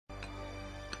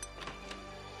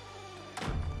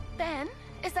Ben,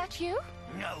 is that you?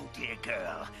 No, dear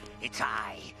girl. It's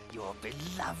I, your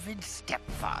beloved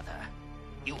stepfather.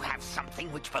 You have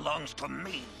something which belongs to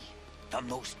me. The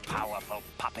most powerful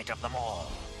puppet of them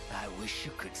all. I wish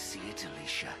you could see it,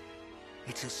 Alicia.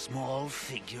 It's a small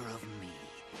figure of me.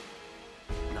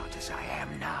 Not as I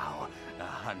am now, a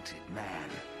hunted man.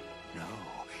 No,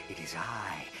 it is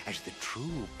I, as the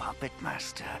true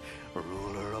Puppetmaster,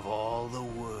 ruler of all the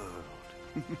world.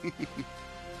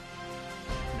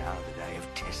 Now that I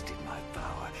have tested my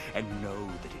power and know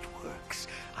that it works,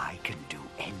 I can do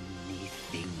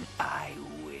anything I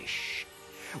wish.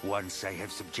 Once I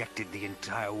have subjected the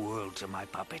entire world to my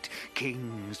puppet,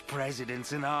 kings,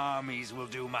 presidents, and armies will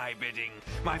do my bidding.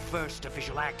 My first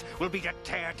official act will be to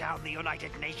tear down the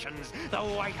United Nations, the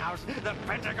White House, the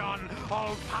Pentagon.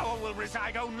 All power will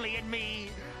reside only in me.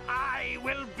 I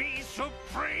will be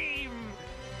supreme.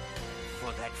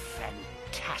 For that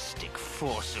fantastic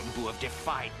foursome who have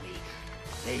defied me,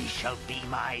 they shall be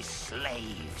my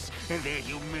slaves, and their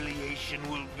humiliation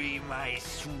will be my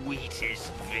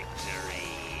sweetest victory.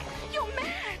 You're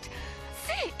mad!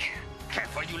 Sick!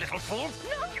 Careful, you little fool!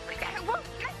 No! Give me that! I won't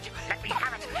let you! Let me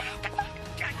have it!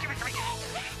 Give it to me!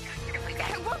 Give me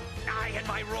that! I won't! I and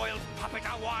my royal puppet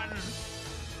are one!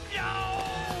 No!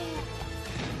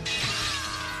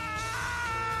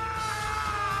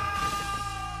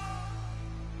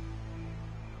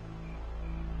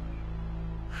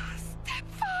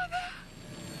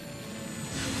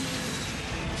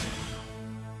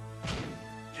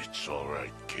 It's all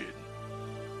right, kid.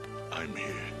 I'm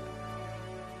here.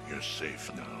 You're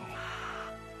safe now.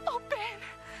 Oh, Ben!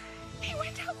 He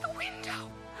went out the window!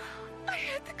 I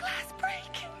heard the glass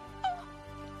breaking! Oh.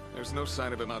 There's no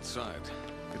sign of him outside.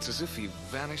 It's as if he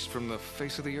vanished from the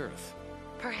face of the earth.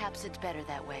 Perhaps it's better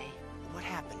that way. What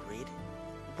happened, Reed?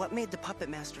 What made the Puppet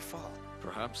Master fall?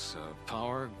 Perhaps a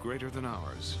power greater than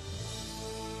ours.